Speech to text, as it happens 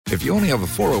If you only have a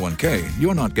 401k,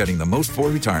 you're not getting the most for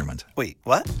retirement. Wait,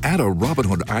 what? Add a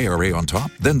Robinhood IRA on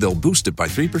top, then they'll boost it by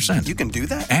 3%. You can do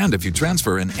that? And if you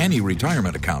transfer in any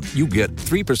retirement account, you get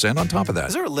 3% on top of that.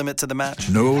 Is there a limit to the match?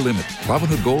 No limit.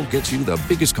 Robinhood Gold gets you the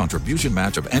biggest contribution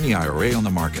match of any IRA on the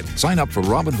market. Sign up for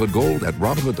Robinhood Gold at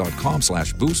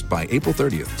Robinhood.com/boost by April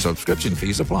 30th. Subscription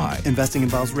fees apply. Investing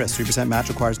involves risk. 3% match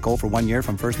requires gold for 1 year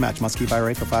from first match. Must keep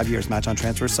IRA for 5 years. Match on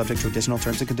transfers subject to additional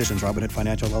terms and conditions. Robinhood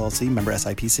Financial LLC, member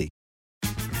SIPC.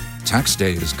 Tax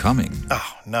day is coming.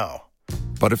 Oh, no.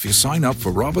 But if you sign up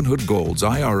for Robinhood Gold's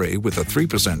IRA with a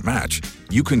 3% match,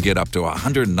 you can get up to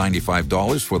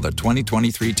 $195 for the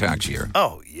 2023 tax year.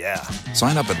 Oh, yeah.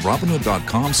 Sign up at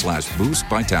Robinhood.com/boost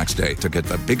by tax day to get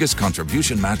the biggest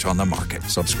contribution match on the market.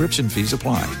 Subscription fees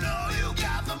apply.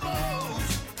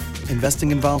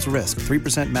 Investing involves risk.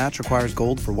 3% match requires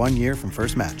gold for 1 year from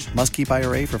first match. Must keep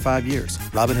IRA for 5 years.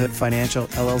 Robinhood Financial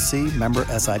LLC, member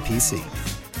SIPC.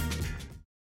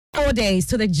 4 days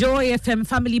to the Joy FM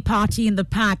family party in the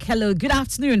park. Hello, good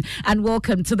afternoon, and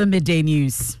welcome to the Midday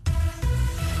News.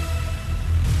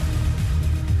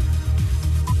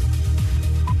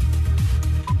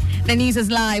 The news is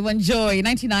live on Joy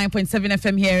 99.7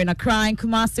 FM here in Accra and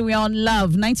Kumasi. We are on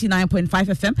Love 99.5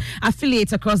 FM.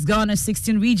 Affiliates across Ghana's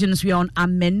 16 regions. We are on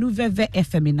Amenuveve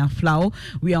FM in Aflao.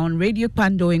 We are on Radio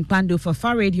Pando in Pando,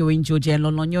 Fafa Radio in Joje, and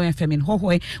Lolonyo FM in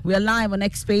Hohoe. We are live on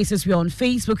X Spaces. We are on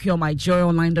Facebook. We are on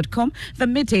myjoyonline.com. The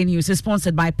Midday News is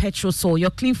sponsored by Petrol Sol, your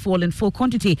clean fuel in full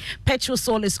quantity. Petrol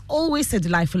Sol is always a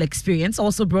delightful experience.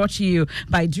 Also brought to you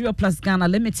by Dura Plus Ghana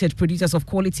Limited, producers of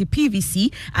quality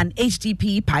PVC and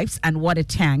HDPE pipes and water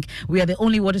tank. We are the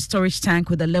only water storage tank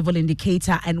with a level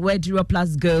indicator, and where Dura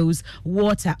Plus goes,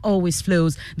 water always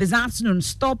flows. This afternoon,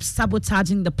 stop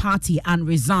sabotaging the party and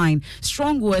resign.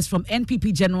 Strong words from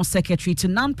NPP General Secretary to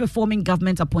non-performing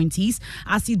government appointees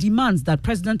as he demands that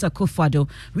President Akufo-Addo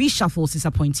reshuffles his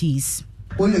appointees.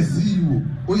 Oye CEO,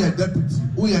 oye deputy,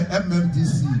 oye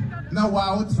MMDC. Now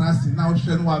wow trust now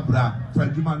Shenwa Bra,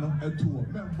 Fredimano Etuo.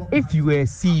 If you are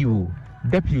CEO,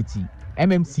 deputy,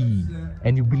 MMC,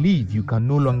 and you believe you can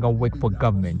no longer work for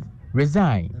government,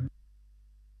 resign.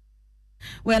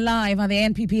 We're live at the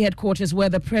NPP headquarters where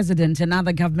the president and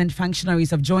other government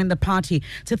functionaries have joined the party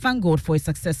to thank God for a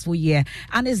successful year.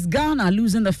 And is Ghana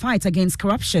losing the fight against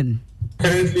corruption?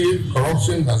 Currently,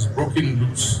 corruption has broken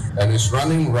loose and is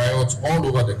running riots all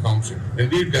over the country.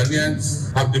 Indeed,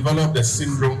 Ghanaians have developed a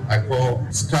syndrome I call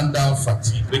scandal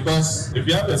fatigue. Because if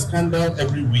you have a scandal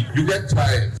every week, you get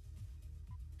tired.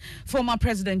 Former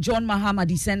President John Mahama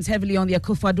descends heavily on the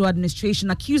Akufo-Addo administration,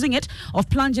 accusing it of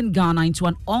plunging Ghana into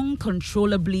an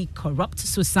uncontrollably corrupt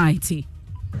society.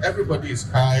 Everybody is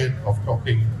tired of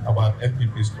talking about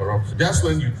NPP's corruption. Just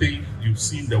when you think you've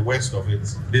seen the worst of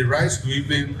it, they rise to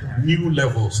even new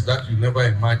levels that you never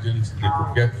imagined they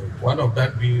could get to. One of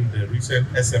that being the recent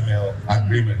SML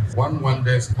agreement. One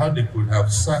wonders how they could have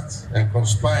sat and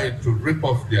conspired to rip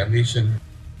off their nation.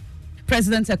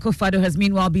 President Akufo-Addo has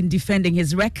meanwhile been defending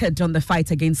his record on the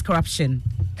fight against corruption.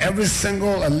 Every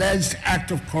single alleged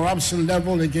act of corruption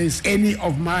leveled against any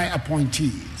of my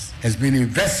appointees has been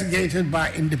investigated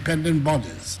by independent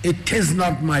bodies. It is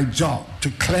not my job to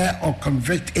clear or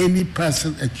convict any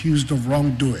person accused of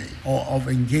wrongdoing or of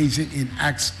engaging in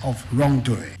acts of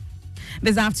wrongdoing.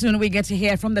 This afternoon, we get to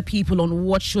hear from the people on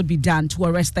what should be done to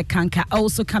arrest the canker.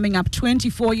 Also coming up,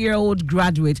 24-year-old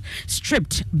graduate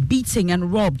stripped, beating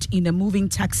and robbed in a moving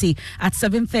taxi at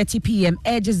 7:30 p.m.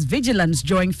 urges vigilance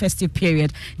during festive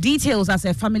period. Details as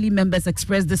her family members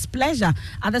express displeasure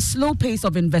at the slow pace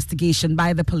of investigation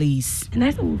by the police. And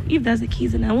I said, well, if that's the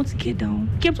case, then I want to get down.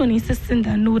 Kept on insisting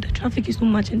that no, the traffic is too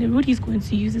much and the road he's going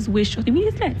to use is way short.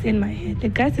 Immediately I turned my head. The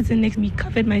guy sitting next to me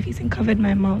covered my face and covered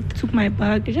my mouth. Took my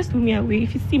bag. They just threw me away.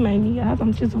 If you see my knee, I have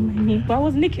some chips on my knee. But I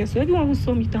was naked, so everyone who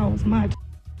saw me thought I was mad.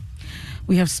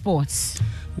 We have sports.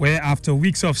 Where after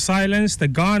weeks of silence, the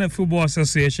Ghana Football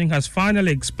Association has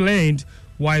finally explained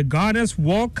why Ghana's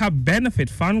World Cup benefit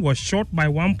fund was short by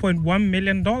 $1.1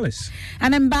 million.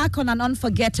 And embark on an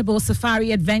unforgettable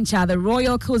safari adventure at the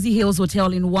Royal Cozy Hills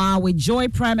Hotel in Wa with Joy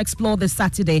Prime Explore this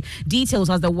Saturday. Details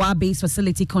as the Wa-based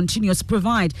facility continues to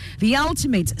provide the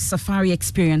ultimate safari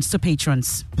experience to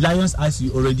patrons. Lions, as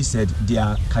you already said, they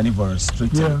are carnivorous,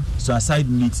 straight up. So aside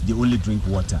meat, they only drink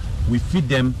water. We feed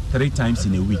them 3 times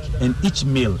in a week, and each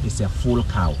meal is a full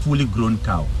cow, fully grown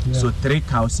cow. So 3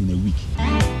 cows in a week.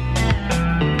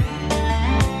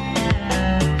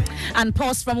 And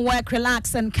pause from work,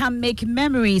 relax, and come make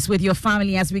memories with your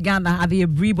family as we gather at the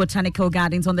Abri Botanical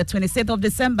Gardens on the 26th of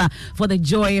December for the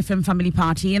Joy FM family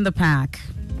party in the park.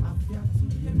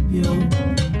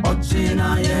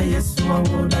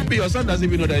 Your son doesn't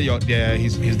even know that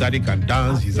his daddy can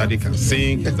dance, his daddy can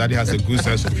sing, his daddy has a good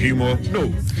sense of humor.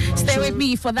 No. Stay with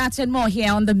me for that and more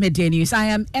here on the Midday News. I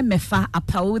am Emefa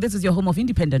Apau. This is your home of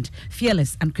independent,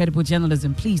 fearless, and credible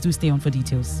journalism. Please do stay on for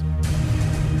details.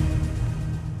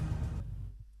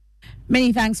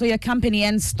 Many thanks for your company,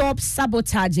 and stop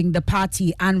sabotaging the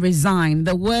party and resign.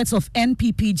 The words of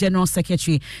NPP General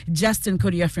Secretary Justin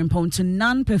Kodua Frimpong to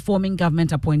non-performing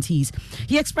government appointees.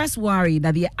 He expressed worry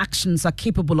that their actions are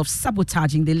capable of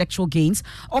sabotaging the electoral gains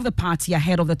of the party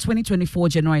ahead of the 2024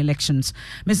 general elections.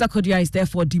 Mr. Kodua is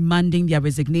therefore demanding their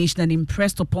resignation and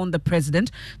impressed upon the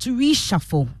president to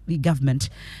reshuffle the government.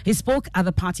 He spoke at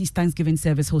the party's Thanksgiving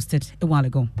service hosted a while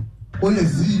ago. Oye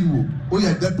CEO,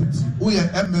 oye deputy, oye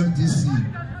MMDC.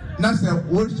 Na se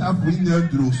wo shafu ina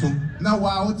duro so. Na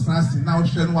wa o trust na o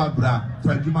hwe no abra.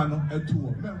 Fadwuma no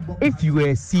etu. If you are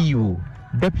a CEO,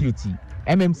 deputy,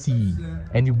 MMC,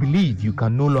 and you believe you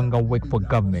can no longer work for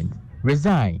government,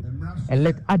 resign and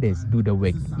let others do the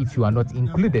work. If you are not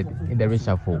included in the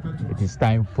reshuffle, it is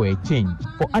time for a change,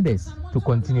 for others to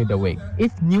continue the work.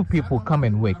 If new people come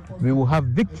and work, we will have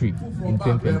victory in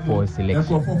 2024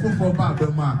 election.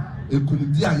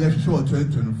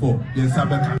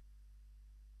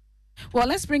 Well,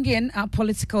 let's bring in our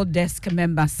political desk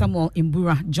member, Samuel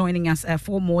Imbura, joining us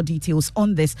for more details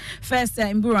on this. First,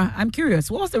 Imbura, I'm curious,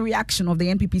 what was the reaction of the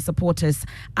NPP supporters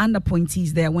and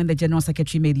appointees there when the General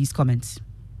Secretary made these comments?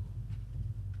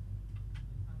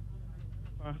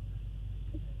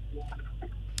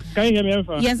 Can you hear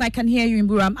me? Yes, I can hear you,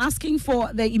 Imbura. I'm asking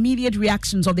for the immediate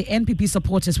reactions of the NPP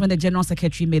supporters when the General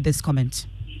Secretary made this comment.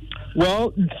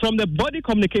 Well, from the body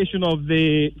communication of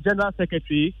the General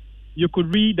Secretary, you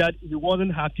could read that he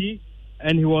wasn't happy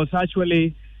and he was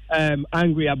actually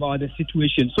angry about the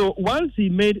situation. So once he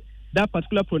made that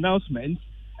particular pronouncement,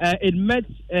 it met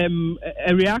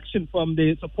a reaction from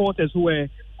the supporters who were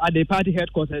at the party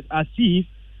headquarters as if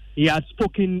he had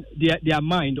spoken their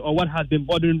mind or what has been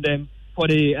bothering them for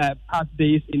the past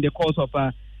days in the course of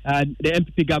the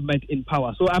MPP government in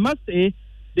power. So I must say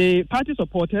the party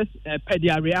supporters, per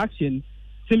their reaction,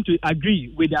 seem to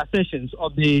agree with the assertions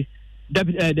of the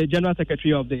General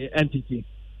Secretary of the NPP.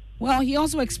 Well, he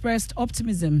also expressed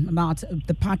optimism about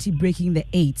the party breaking the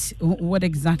 8. What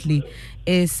exactly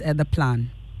is the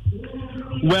plan?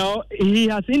 Well, he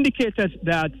has indicated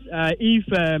that if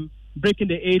breaking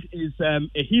the 8 is a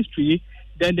history,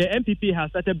 then the NPP has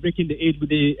started breaking the 8 with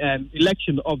the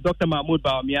election of Dr. Mahmoud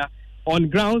Bawumia on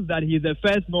grounds that he is the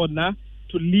first Northerner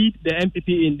to lead the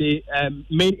NPP in the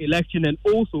main election and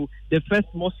also the first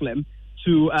Muslim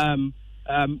to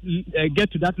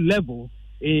get to that level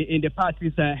in the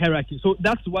party's hierarchy. So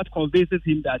that's what convinces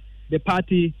him that the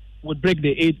party would break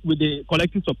the 8 with the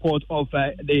collective support of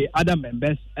the other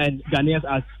members and Ghanaians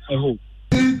as a whole.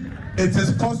 It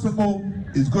is possible,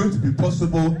 it's going to be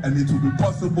possible, and it will be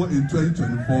possible in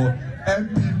 2024.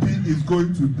 MPP is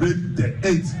going to break the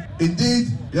 8. Indeed,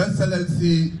 Your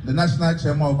Excellency, the National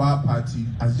Chairman of our party,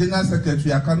 as General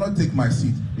Secretary, I cannot take my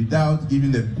seat without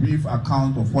giving a brief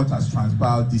account of what has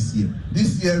transpired this year.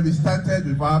 This year, we started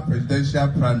with our presidential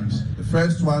primaries. The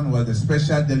first one was the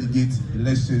special delegate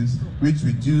elections, which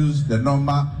reduced the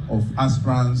number of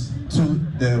aspirants to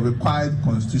the required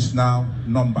constitutional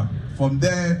number. From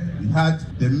there, we had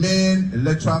the main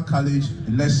electoral college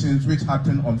elections, which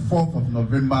happened on 4th of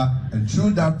November. And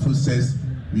through that process,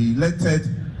 we elected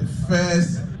the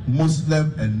first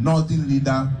Muslim and Northern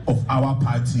leader of our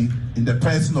party in the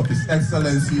person of His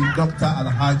Excellency, Dr.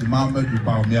 Alhaji Muhammad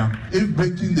Bawumia. If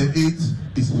breaking the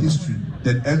 8 is history,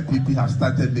 then NPP has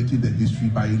started making the history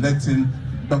by electing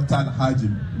Dr.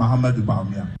 Alhaji Muhammad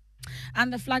Bawumia.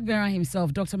 And the flag bearer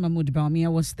himself, Dr. Mahmoud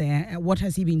Bawumia, was there. What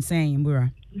has he been saying,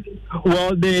 Mbura?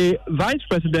 Well, the Vice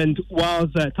President,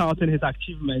 whilst touting his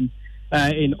achievements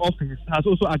in office, has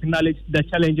also acknowledged the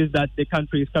challenges that the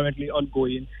country is currently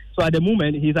ongoing. So at the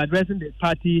moment, he's addressing the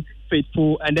party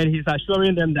faithful, and then he's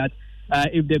assuring them that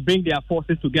if they bring their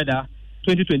forces together,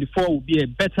 2024 will be a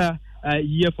better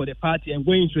year for the party, and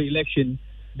going into the election,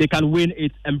 they can win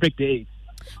it and break the 8.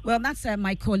 Well, that's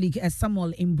my colleague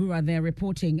Samuel Imbura there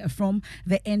reporting from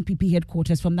the NPP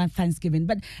headquarters from that Thanksgiving.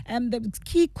 But the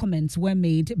key comments were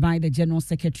made by the General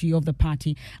Secretary of the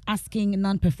party, asking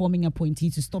non-performing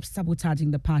appointees to stop sabotaging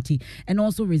the party and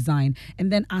also resign,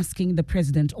 and then asking the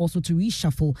president also to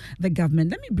reshuffle the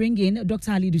government. Let me bring in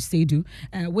Dr. Ali Dusedu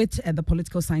with the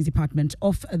Political Science Department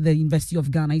of the University of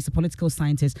Ghana. He's a political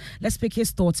scientist. Let's pick his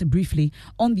thoughts briefly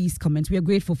on these comments. We are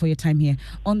grateful for your time here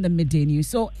on the Midday News.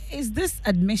 So is this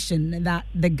admission that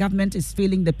the government is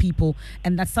failing the people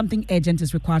and that something urgent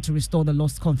is required to restore the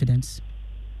lost confidence?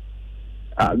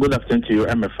 Good afternoon to you,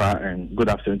 MFR, and good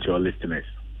afternoon to your listeners.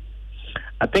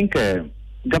 I think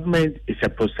government is a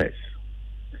process,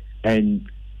 and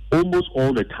almost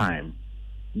all the time,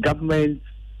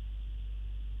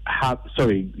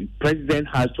 president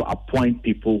has to appoint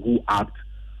people who act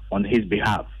on his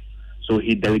behalf. So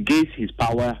he delegates his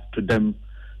power to them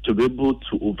to be able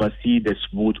to oversee the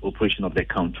smooth operation of the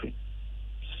country.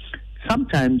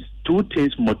 Sometimes two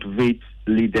things motivate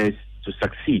leaders to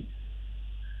succeed.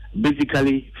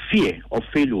 Basically, fear of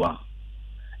failure,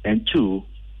 and two,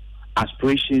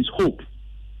 aspirations, hope.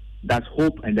 That's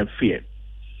hope and then fear.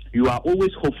 You are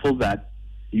always hopeful that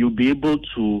you'll be able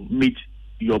to meet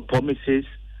your promises,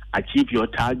 achieve your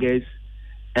targets,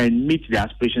 and meet the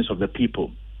aspirations of the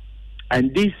people.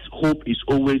 And this hope is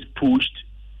always pushed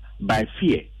by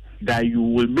fear that you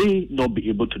may not be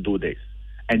able to do this,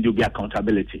 and there'll be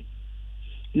accountability.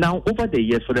 Now, over the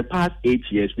years, for the past 8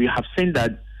 years, we have seen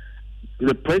that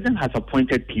the president has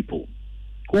appointed people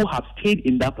who have stayed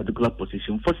in that particular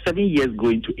position for 7 years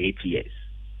going to 8 years.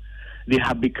 They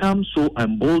have become so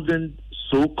emboldened,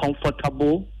 so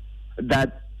comfortable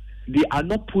that they are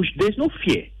not pushed. There's no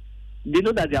fear. They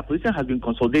know that their position has been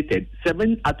consolidated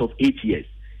 7 out of 8 years.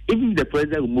 Even if the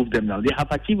president will move them now, they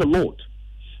have achieved a lot.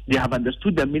 They have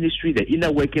understood the ministry, the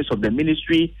inner workings of the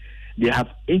ministry. They have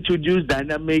introduced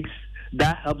dynamics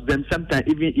that helps them sometimes,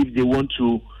 even if they want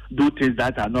to do things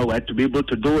that are not right, to be able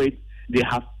to do it. They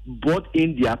have brought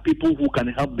in their people who can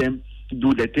help them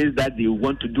do the things that they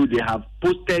want to do. They have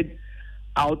posted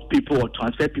out people or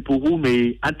transferred people who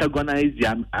may antagonize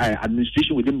their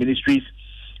administration within ministries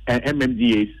and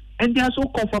MMDAs. And they are so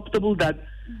comfortable that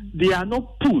they are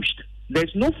not pushed.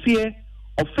 There's no fear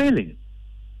of failing.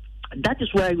 That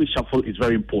is why reshuffle is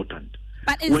very important.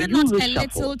 But is it not a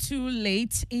little too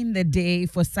late in the day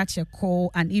for such a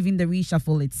call and even the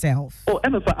reshuffle itself? Oh,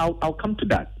 MFA, I'll come to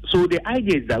that. So the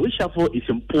idea is that reshuffle is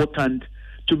important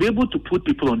to be able to put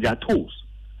people on their toes.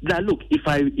 That look, if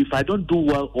I don't do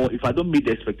well or if I don't meet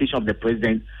the expectation of the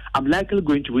president, I'm likely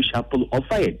going to reshuffle or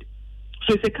fired.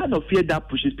 So it's a kind of fear that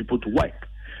pushes people to work.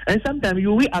 And sometimes you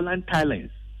realign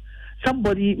talents.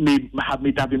 Somebody may have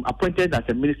been appointed as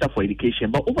a minister for education,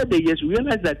 but over the years you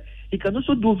realize that he can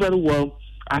also do very well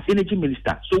as energy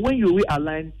minister. So when you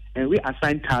realign and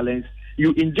reassign talents,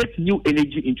 you inject new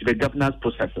energy into the governance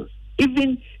processes,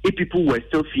 even if people were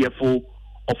still fearful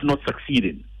of not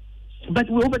succeeding. But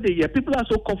over the year, people are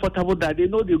so comfortable that they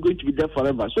know they're going to be there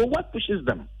forever. So what pushes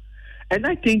them? And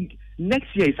I think next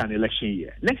year is an election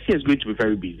year. Next year is going to be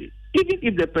very busy. Even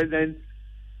if the president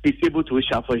is able to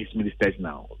reshuffle his ministers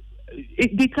now,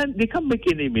 they can't make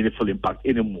any meaningful impact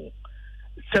anymore.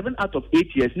 7 out of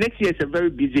 8 years. Next year is a very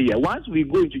busy year. Once we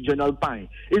go into general pine,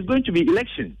 it's going to be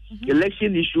election.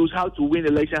 Election issues, how to win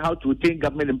election, how to retain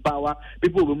government in power.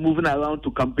 People will be moving around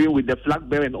to campaign with the flag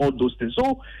bearer and all those things.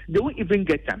 So they won't even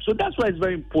get time. So that's why it's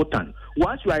very important.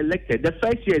 Once you are elected, the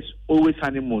first year is always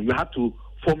honeymoon. You have to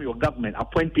form your government,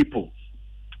 appoint people.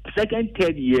 Second,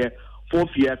 third year, fourth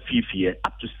year, fifth year,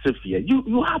 up to sixth year.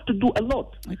 You have to do a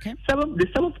lot. Okay. The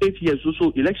seventh, eighth year is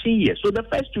also election year. So the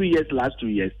first 2 years, last 2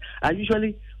 years are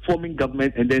usually forming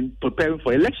government and then preparing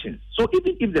for elections. So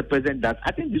even if the president does,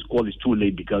 I think this call is too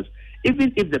late, because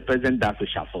even if the president does a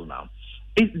shuffle now,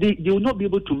 they will not be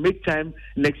able to make time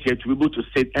next year to be able to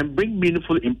sit and bring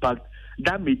meaningful impact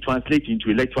that may translate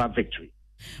into electoral victory.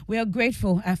 We are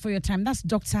grateful for your time. That's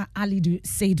Dr. Alidu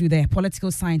Seidu there,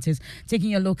 political scientist,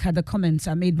 taking a look at the comments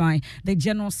made by the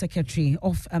General Secretary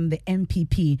of the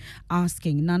MPP,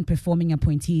 asking non-performing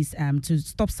appointees to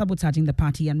stop sabotaging the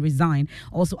party and resign,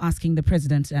 also asking the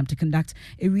President to conduct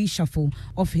a reshuffle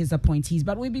of his appointees.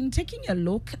 But we've been taking a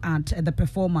look at the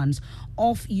performance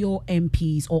of your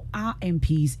MPs or our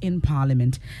MPs in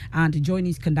Parliament. And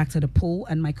Joine's conducted a poll,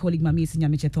 and my colleague Mami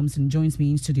Sinyamiche Thompson joins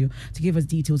me in studio to give us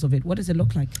details of it. What does it look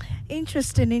like?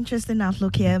 Interesting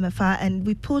outlook here, MFA, and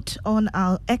we put on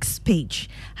our X page.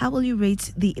 How will you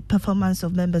rate the performance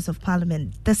of members of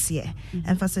Parliament this year?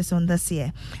 Emphasis on this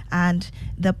year. And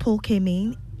the poll came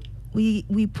in.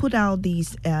 We put out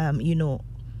these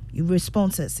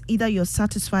responses. Either you're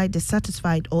satisfied,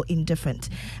 dissatisfied, or indifferent.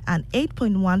 And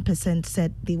 8.1%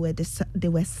 said they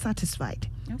were satisfied.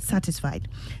 Okay. Satisfied.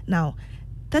 Now,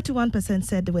 31%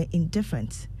 said they were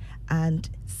indifferent, and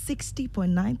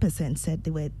 60.9% said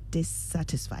they were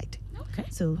dissatisfied. Okay.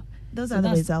 So those are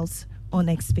the results on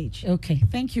X page. Okay,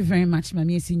 thank you very much,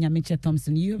 Mamiesi Nyamiche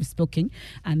Thompson. You have spoken,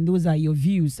 and those are your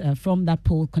views from that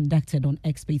poll conducted on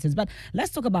X pages. But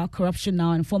let's talk about corruption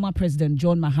now. And former President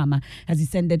John Mahama has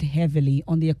descended heavily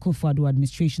on the Akufo-Addo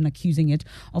administration, accusing it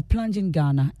of plunging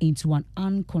Ghana into an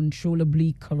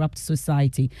uncontrollably corrupt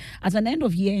society. At an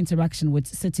end-of-year interaction with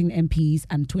sitting MPs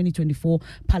and 2024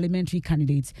 parliamentary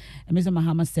candidates, Mr.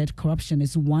 Mahama said corruption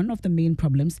is one of the main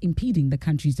problems impeding the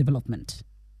country's development.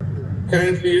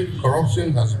 Currently,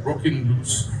 corruption has broken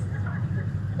loose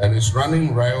and is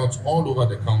running riot all over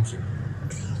the country.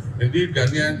 Indeed,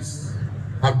 Ghanaians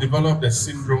have developed a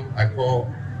syndrome I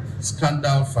call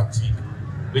scandal fatigue,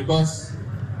 because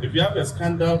if you have a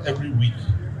scandal every week,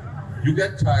 you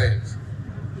get tired.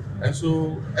 And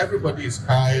so everybody is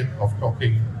tired of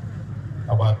talking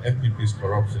about MPP's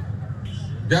corruption.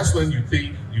 Just when you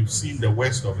think you've seen the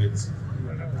worst of it,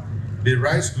 they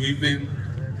rise to even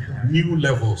new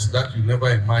levels that you never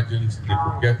imagined they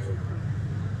could get to.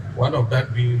 One of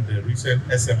that being the recent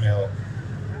SML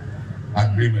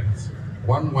agreement.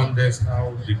 One wonders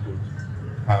how they could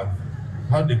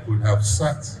have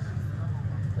sat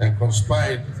and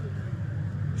conspired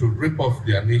to rip off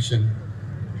their nation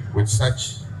with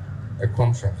such a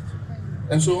contract.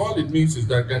 And so all it means is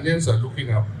that Ghanaians are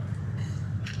looking up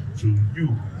to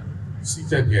you,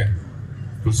 seated here,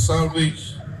 to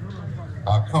salvage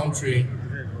our country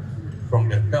from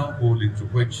the hellhole into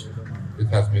which it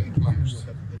has been plunged.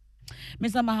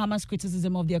 Mr. Mahama's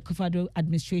criticism of the Akufo-Addo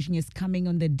administration is coming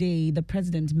on the day the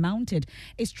president mounted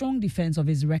a strong defense of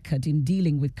his record in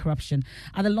dealing with corruption.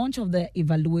 At the launch of the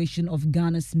evaluation of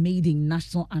Ghana's maiden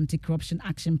National Anti-Corruption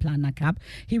Action Plan, NACAP,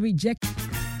 he rejected...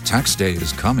 Tax day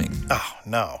is coming. Oh,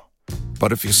 no.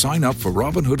 But if you sign up for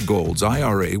Robinhood Gold's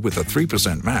IRA with a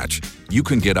 3% match, you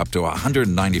can get up to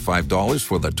 $195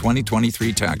 for the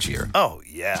 2023 tax year. Oh,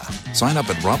 yeah. Sign up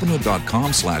at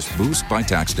Robinhood.com/boost by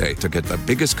tax day to get the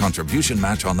biggest contribution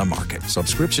match on the market.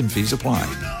 Subscription fees apply.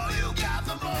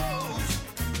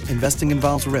 Investing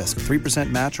involves risk.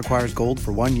 3% match requires gold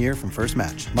for 1 year from first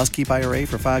match. Must keep IRA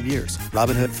for 5 years.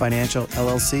 Robinhood Financial,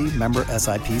 LLC, member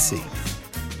SIPC.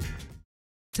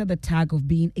 The tag of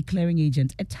being a clearing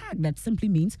agent, a tag that simply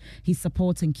means he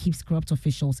supports and keeps corrupt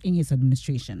officials in his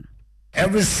administration.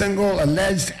 Every single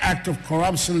alleged act of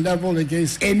corruption leveled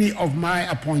against any of my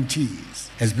appointees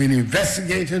has been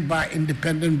investigated by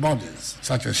independent bodies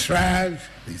such as SRAG,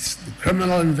 the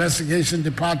Criminal Investigation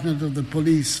Department of the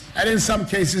Police, and in some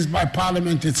cases by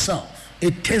Parliament itself.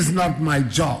 It is not my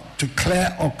job to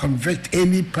clear or convict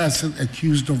any person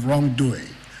accused of wrongdoing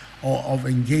or of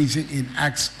engaging in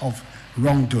acts of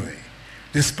wrongdoing,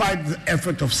 despite the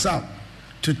effort of some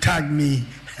to tag me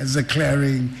as a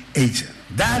clearing agent.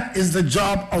 That is the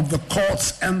job of the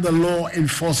courts and the law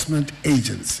enforcement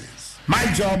agencies. My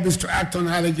job is to act on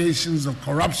allegations of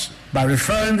corruption by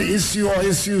referring the issue or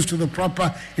issues to the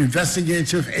proper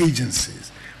investigative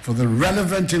agencies for the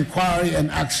relevant inquiry and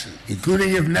action,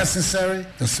 including, if necessary,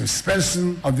 the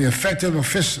suspension of the affected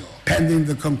official pending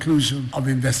the conclusion of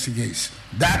investigation.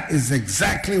 That is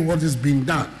exactly what is being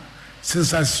done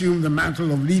since I assumed the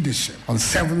mantle of leadership on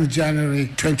 7th January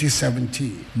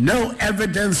 2017. No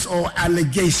evidence or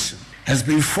allegation has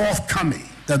been forthcoming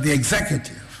that the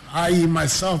executive, i.e.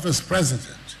 myself as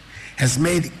president, has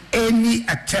made any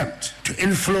attempt to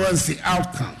influence the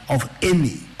outcome of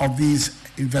any of these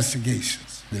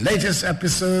investigations. The latest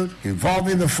episode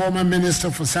involving the former Minister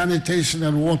for Sanitation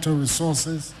and Water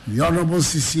Resources, the Honorable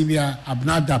Cecilia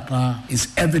Abnadapa, is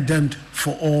evident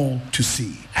for all to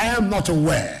see. I am not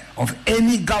aware of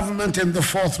any government in the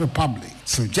Fourth Republic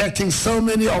subjecting so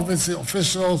many of its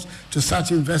officials to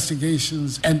such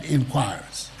investigations and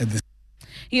inquiries.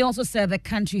 He also said the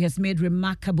country has made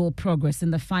remarkable progress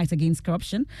in the fight against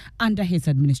corruption under his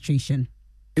administration.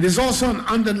 It is also an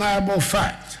undeniable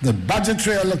fact that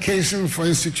budgetary allocation for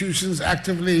institutions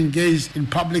actively engaged in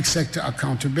public sector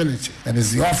accountability, that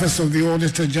is the Office of the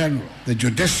Auditor General, the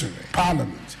Judiciary,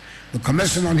 Parliament, the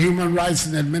Commission on Human Rights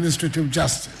and Administrative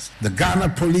Justice, the Ghana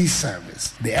Police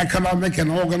Service, the Economic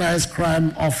and Organized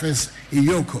Crime Office,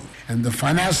 IOCO, and the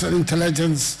Financial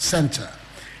Intelligence Center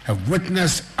have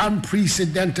witnessed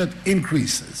unprecedented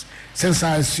increases since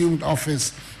I assumed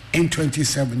office in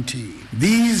 2017.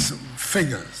 These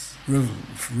figures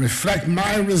reflect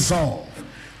my resolve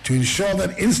to ensure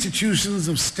that institutions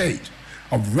of state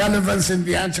of relevance in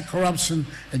the anti-corruption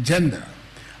agenda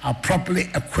are properly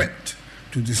equipped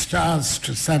to discharge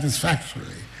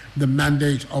satisfactorily the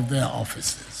mandate of their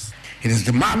offices. It is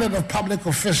demanded of public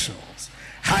officials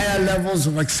higher levels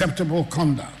of acceptable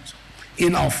conduct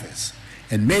in office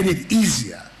and made it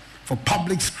easier for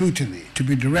public scrutiny to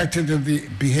be directed at the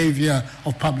behavior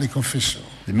of public officials.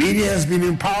 The media has been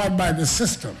empowered by the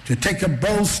system to take a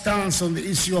bold stance on the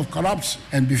issue of corruption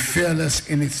and be fearless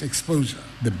in its exposure.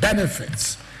 The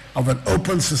benefits of an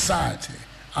open society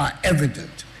are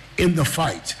evident in the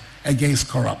fight against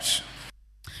corruption.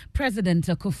 President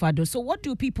Akufo-Addo. So what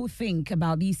do people think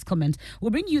about these comments?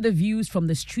 We'll bring you the views from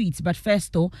the streets. But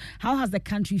first, though, how has the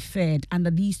country fared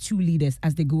under these two leaders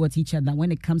as they go at each other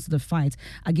when it comes to the fight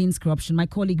against corruption? My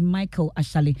colleague Michael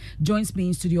Ashali joins me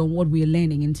in studio on what we're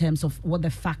learning in terms of what the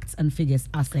facts and figures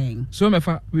are saying. So,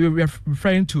 Mefa, we are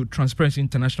referring to Transparency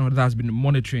International that has been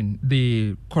monitoring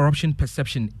the corruption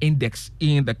perception index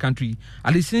in the country.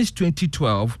 At least since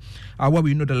 2012, where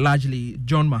we know that largely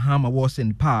John Mahama was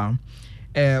in power,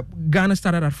 Ghana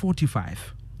started at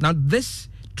 45. Now, this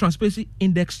transparency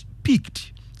index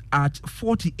peaked at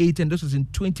 48, and this was in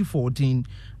 2014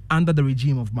 under the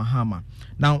regime of Mahama.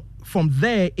 Now, from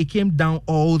there, it came down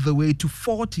all the way to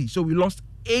 40. So we lost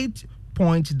 8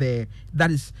 points there.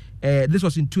 That is, this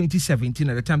was in 2017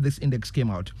 at the time this index came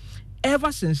out.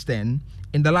 Ever since then,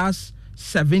 in the last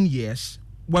 7 years,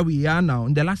 where we are now,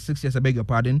 in the last 6 years, I beg your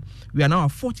pardon, we are now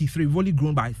at 43. We've only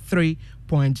grown by 3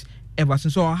 points ever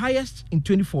since. So our highest in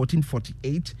 2014,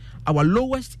 48. Our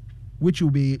lowest, which will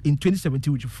be in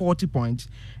 2017, which is 40 points.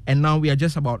 And now we are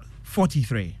just about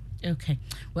 43. Okay.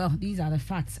 Well, these are the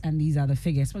facts and these are the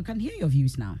figures. We can hear your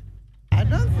views now. I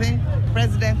don't think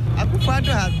President Akufo-Addo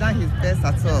has done his best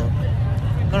at all.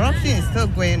 Corruption is still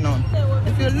going on.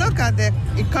 If you look at the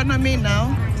economy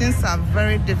now, things are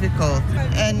very difficult.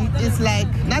 And it's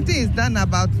like nothing is done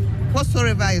about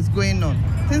whatsoever is going on.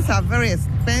 Things are very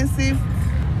expensive.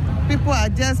 People are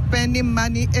just spending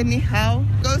money anyhow.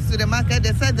 Goes to the market,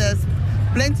 they said there's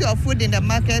plenty of food in the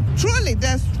market. Truly,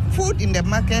 there's food in the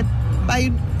market, but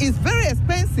it's very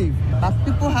expensive. But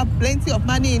people have plenty of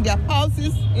money in their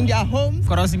houses, in their homes.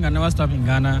 Corruption can never stop in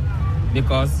Ghana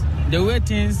because the way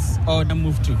things all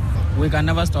move to, we can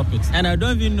never stop it. And I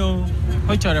don't even know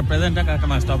which representative can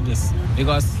come and stop this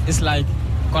because it's like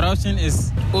corruption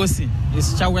is OC,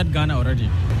 it's showered Ghana already.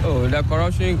 Oh, the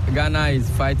corruption Ghana is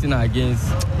fighting against,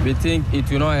 we think it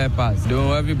will not help us.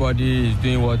 Though everybody is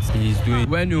doing what he is doing.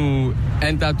 When you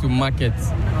enter to market,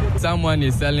 someone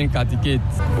is selling katikate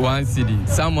 1 cedi,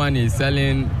 someone is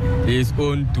selling his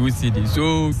own 2 cedi.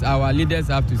 So our leaders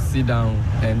have to sit down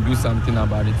and do something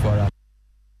about it for us.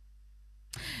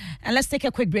 And let's take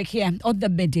a quick break here on the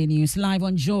Midday News, live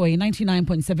on Joy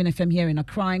 99.7 FM here in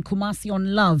Accra, and Kumasi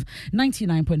on Love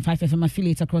 99.5 FM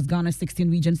affiliate across Ghana's 16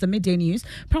 regions. The Midday News,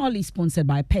 proudly sponsored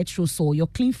by Petrosol, your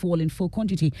clean fuel in full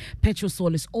quantity.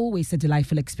 Petrosol is always a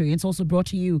delightful experience. Also brought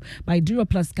to you by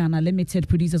Duraplus Ghana Limited,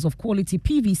 producers of quality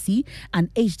PVC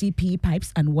and HDPE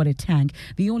pipes and water tank.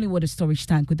 The only water storage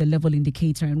tank with a level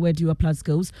indicator, and where Duraplus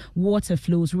goes, water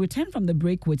flows. We return from the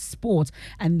break with sport,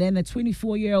 and then a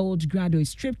 24-year-old graduate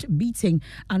stripped, beating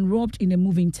and robbed in a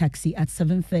moving taxi at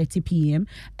 7:30 p.m.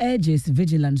 urges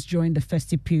vigilance during the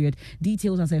festive period.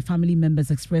 Details as her family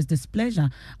members express displeasure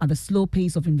at the slow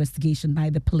pace of investigation by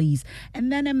the police.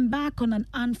 And then embark on an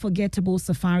unforgettable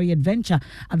safari adventure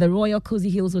at the Royal Cozy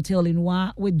Hills Hotel in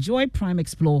Wa with Joy Prime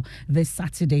Explore this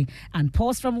Saturday. And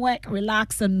pause from work,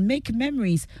 relax and make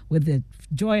memories with the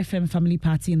Joy FM family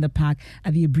party in the park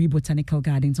at the Abri Botanical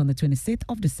Gardens on the 26th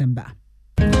of December.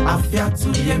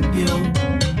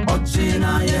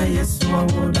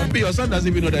 Your son doesn't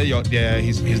even know that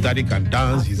his daddy can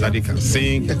dance, his daddy can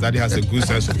sing, his daddy has a good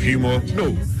sense of humor.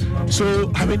 No.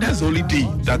 So, I mean, that's the only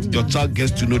thing that your child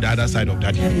gets to know the other side of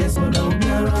daddy.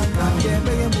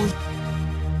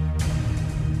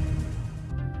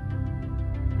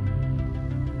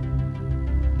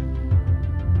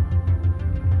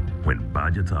 When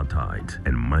budgets are tight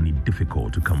and money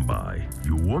difficult to come by,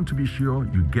 you want to be sure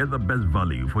you get the best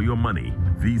value for your money.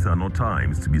 These are not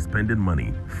times to be spending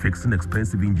money fixing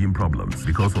expensive engine problems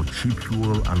because of cheap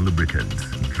fuel and lubricants.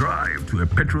 Drive to a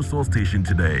Petrosol station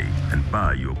today and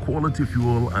buy your quality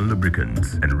fuel and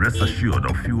lubricants, and rest assured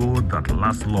of fuel that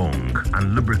lasts long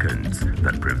and lubricants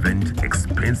that prevent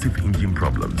expensive engine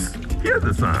problems. Hear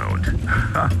the sound.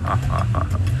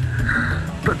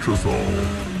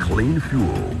 Petrosol, clean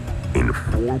fuel in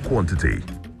full quantity.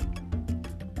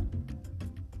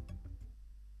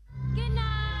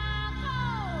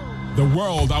 The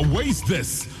world awaits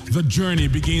this. The journey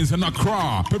begins in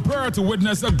Accra. Prepare to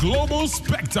witness a global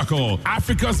spectacle.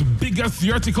 Africa's biggest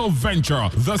theatrical venture,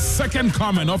 The Second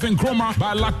Coming of Nkrumah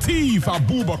by Lateef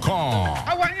Abubakar.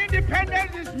 Our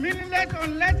independence is meaningless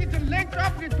unless it links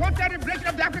up with the total liberation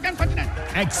of the African continent.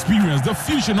 Experience the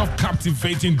fusion of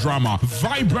captivating drama,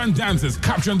 vibrant dances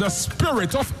capturing the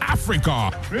spirit of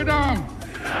Africa. Freedom!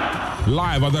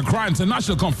 Live at the Accra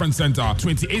International Conference Center,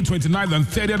 28th, 29th, and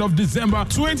 30th of December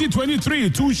 2023.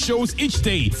 2 shows each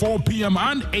day, 4 p.m.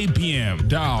 and 8 p.m.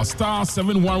 Dial star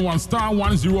 711 star 10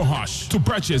 hash to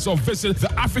purchase or visit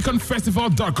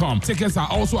theafricanfestival.com. Tickets are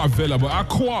also available at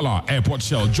Kuala, Airport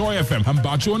Shell, Joy FM, and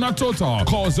Bachona Total.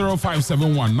 Call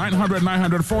 0571 900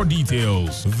 900 for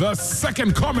details. The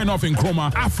second coming of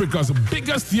Nkrumah, Africa's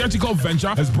biggest theatrical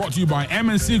venture, is brought to you by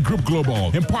MNC Group Global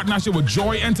in partnership with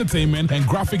Joy Entertainment and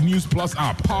Graphic News Plus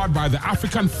app, powered by the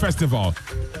African Festival.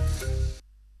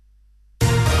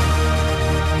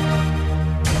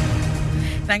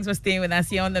 Thanks for staying with us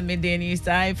here on the Midday News.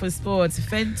 Time for sports.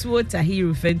 Fentuo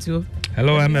Tahiru Fentuo.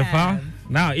 Hello, MFR.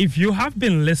 Now, if you have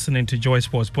been listening to Joy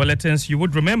Sports Bulletins, you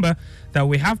would remember that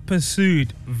we have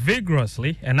pursued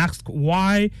vigorously and asked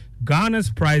why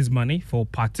Ghana's prize money for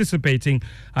participating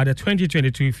at the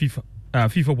 2022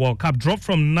 FIFA World Cup dropped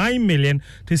from 9 million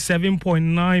to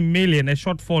 7.9 million, a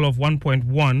shortfall of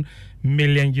 1.1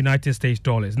 million United States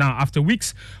dollars. Now, after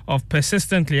weeks of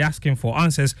persistently asking for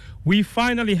answers, we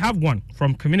finally have one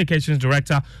from Communications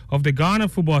Director of the Ghana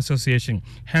Football Association,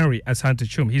 Henry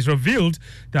Asante-Chum. He's revealed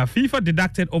that FIFA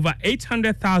deducted over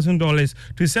 $800,000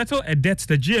 to settle a debt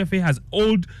the GFA has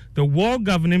owed the world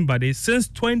governing body since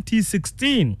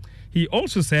 2016. He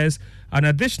also says an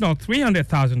additional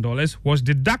 $300,000 was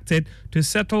deducted to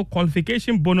settle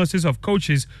qualification bonuses of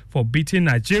coaches for beating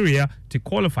Nigeria to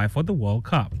qualify for the World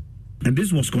Cup. And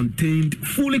this was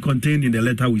fully contained in the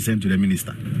letter we sent to the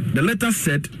minister. The letter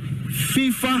said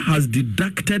FIFA has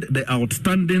deducted the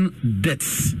outstanding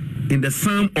debts in the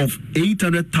sum of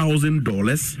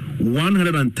 $800,000,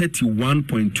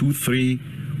 131.23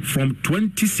 from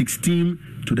 2016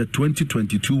 to the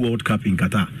 2022 World Cup in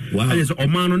Qatar. Wow. And it's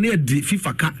Oman on the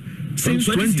FIFA Cup since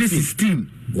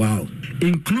 2016. Wow.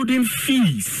 Including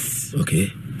fees.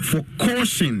 Okay. For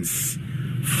cautions,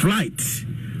 flights,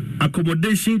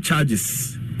 accommodation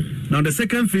charges. Now the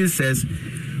second phase says,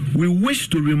 we wish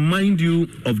to remind you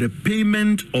of the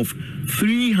payment of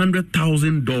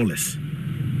 $300,000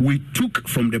 we took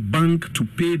from the bank to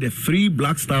pay the 3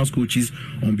 Black Stars coaches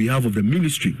on behalf of the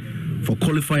ministry for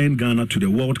qualifying Ghana to the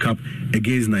World Cup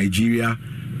against Nigeria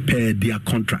per their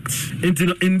contracts.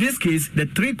 In this case, the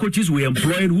 3 coaches we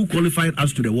employed who qualified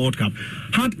us to the World Cup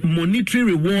had monetary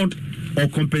reward or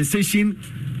compensation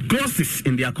clauses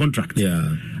in their contract.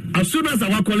 Yeah. As soon as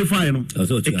our qualifying,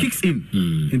 it kicks in.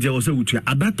 And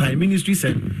at that time, ministry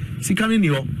said, "Sikani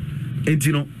niyo,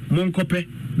 entino monkope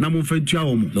na monfentua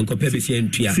omo. Monkope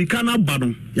besientua. Sikana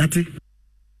badon yati."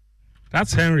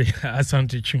 That's Henry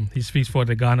Asante-Chum. He speaks for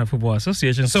the Ghana Football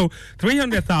Association. So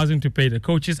 $300,000 to pay the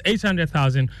coaches,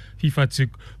 $800,000 FIFA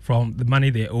took from the money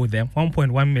they owe them,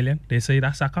 1.1 million. They say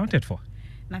that's accounted for.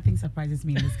 Nothing surprises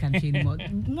me in this country anymore.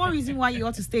 More reason why you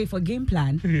ought to stay for game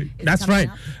plan. That's right,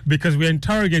 because we're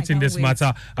interrogating this wait.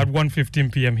 matter at 1:15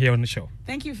 p.m. here on the show.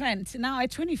 Thank you, Fent. Now, a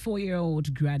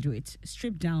 24-year-old graduate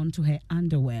stripped down to her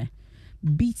underwear,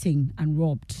 beaten and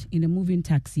robbed in a moving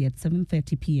taxi at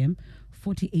 7:30 p.m.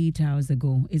 48 hours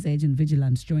ago is urging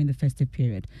vigilance during the festive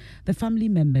period. The family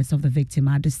members of the victim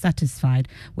are dissatisfied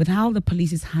with how the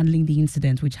police is handling the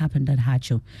incident which happened at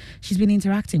Hacho. She's been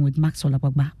interacting with Maxwell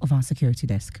Abagba of our security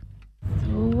desk.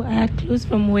 So I had closed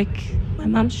from work. My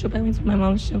mom's shop. I went to my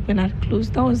mom's shop when I had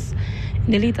closed. That was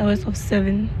in the late hours of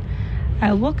 7.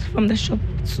 I walked from the shop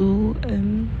to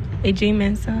AJ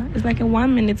Mensa. It's like a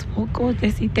 1 minute walk, or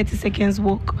let's say 30 seconds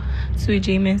walk to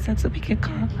AJ Mensa to pick a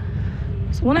car.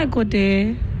 So when I got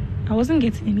there, I wasn't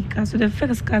getting any car. So the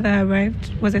first car that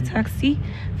arrived was a taxi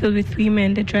filled with 3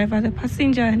 men, the driver, the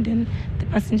passenger, and then the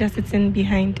passenger sitting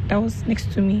behind. That was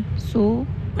next to me. So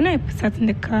when I sat in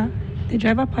the car, the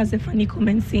driver passed a funny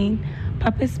comment saying,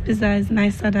 Papa's pizza is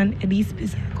nicer than Eddie's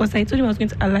pizza. Because I told him I was going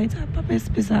to alight at Papa's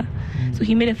pizza. So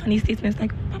he made a funny statement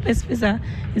like, Papa's pizza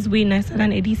is way nicer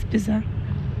than Eddie's pizza.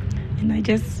 And I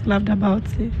just laughed about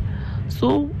it.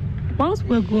 So whilst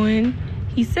we're going,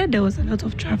 he said there was a lot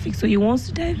of traffic, so he wants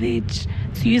to diverge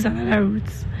to use another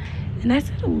route. And I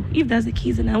said, oh, if that's the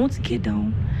case, then I want to get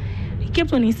down. He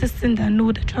kept on insisting that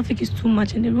no, the traffic is too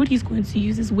much and the route he's going to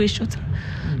use is way shorter.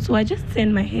 So I just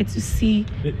turned my head to see.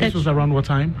 This was around what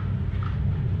time?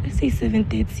 Let's say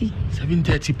 7:30.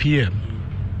 7:30 p.m.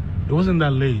 It wasn't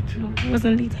that late. No, it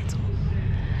wasn't late at all.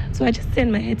 So I just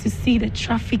turned my head to see the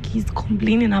traffic he's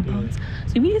complaining about.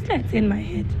 So immediately I turned my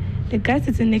head. The guy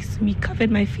sitting next to me covered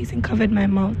my face and covered my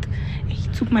mouth. And he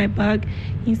took my bag.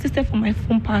 He insisted for my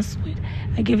phone password.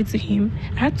 I gave it to him.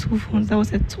 I had 2 phones. That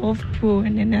was a 12 Pro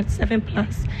and then a 7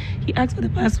 Plus. He asked for the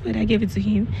password. I gave it to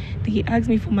him. Then he asked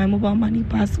me for my mobile money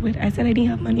password. I said I didn't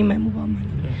have money in my mobile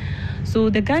money. So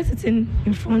the guy sitting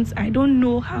in front, I don't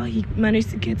know how he managed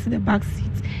to get to the back seat.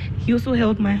 He also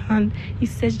held my hand. He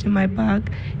searched in my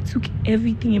bag, took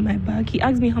everything in my bag. He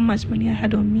asked me how much money I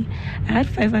had on me. I had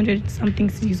 500 something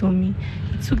cedis on me.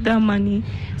 He took that money.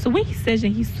 So when he searched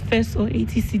and he first saw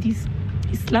 80 cedis,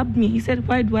 he slapped me. He said,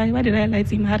 why did I lie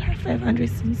to him? I had 500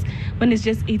 cedis when it's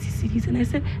just 80 cedis. And I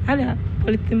said, I had a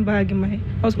polythene bag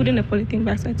I was holding a polythene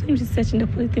bag. So I told him to search in the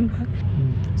polythene bag.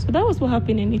 So that was what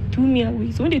happened, and they threw me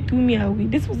away. So when they threw me away,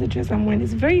 this was the dress I'm wearing.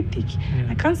 It's very thick.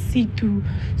 I can't see through.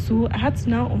 So I had to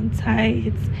now untie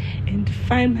it and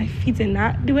find my feet. And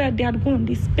they had gone.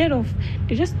 They sped off.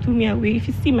 They just threw me away. If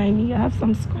you see my knee, I have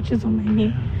some scratches on my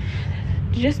knee.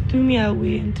 They just threw me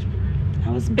away, and I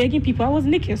was begging people. I was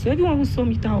naked, so everyone who saw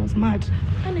me thought I was mad.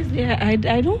 Honestly, I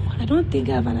don't think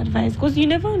I have an advice, because you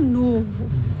never know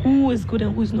who is good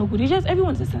and who is not good. It's just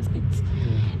everyone's a suspect.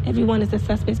 Everyone is a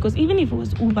suspect, because even if it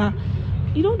was Uber,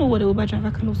 you don't know what the Uber driver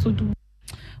can also do.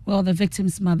 Well, the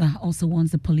victim's mother also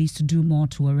wants the police to do more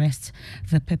to arrest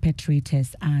the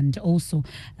perpetrators. And also,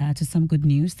 to some good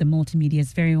news, the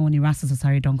multimedia's very own Erastus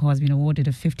Asare Donko has been awarded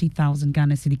a 50,000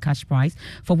 Ghana Cedi cash prize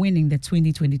for winning the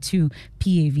 2022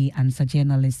 PAV Answer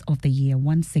Journalist of the Year.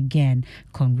 Once again,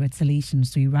 congratulations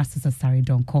to Erastus Asare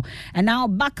Donko. And now,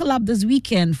 buckle up this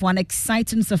weekend for an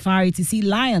exciting safari to see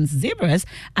lions, zebras,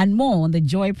 and more on the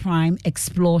Joy Prime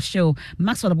Explore show.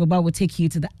 Maxwell Abuba will take you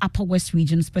to the Upper West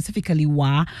region, specifically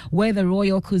Wa, where the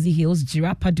Royal Cozy Hills,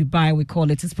 Jirapa Dubai, we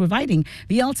call it, is providing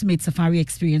the ultimate safari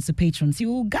experience to patrons. He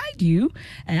will guide you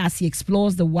as he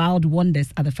explores the wild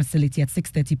wonders at the facility at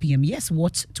 6:30 p.m. Yes,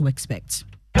 what to expect.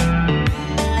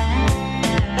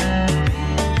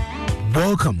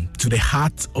 Welcome to the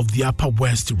heart of the Upper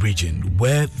West region,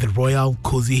 where the Royal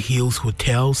Cozy Hills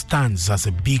Hotel stands as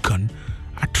a beacon,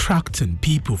 attracting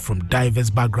people from diverse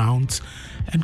backgrounds and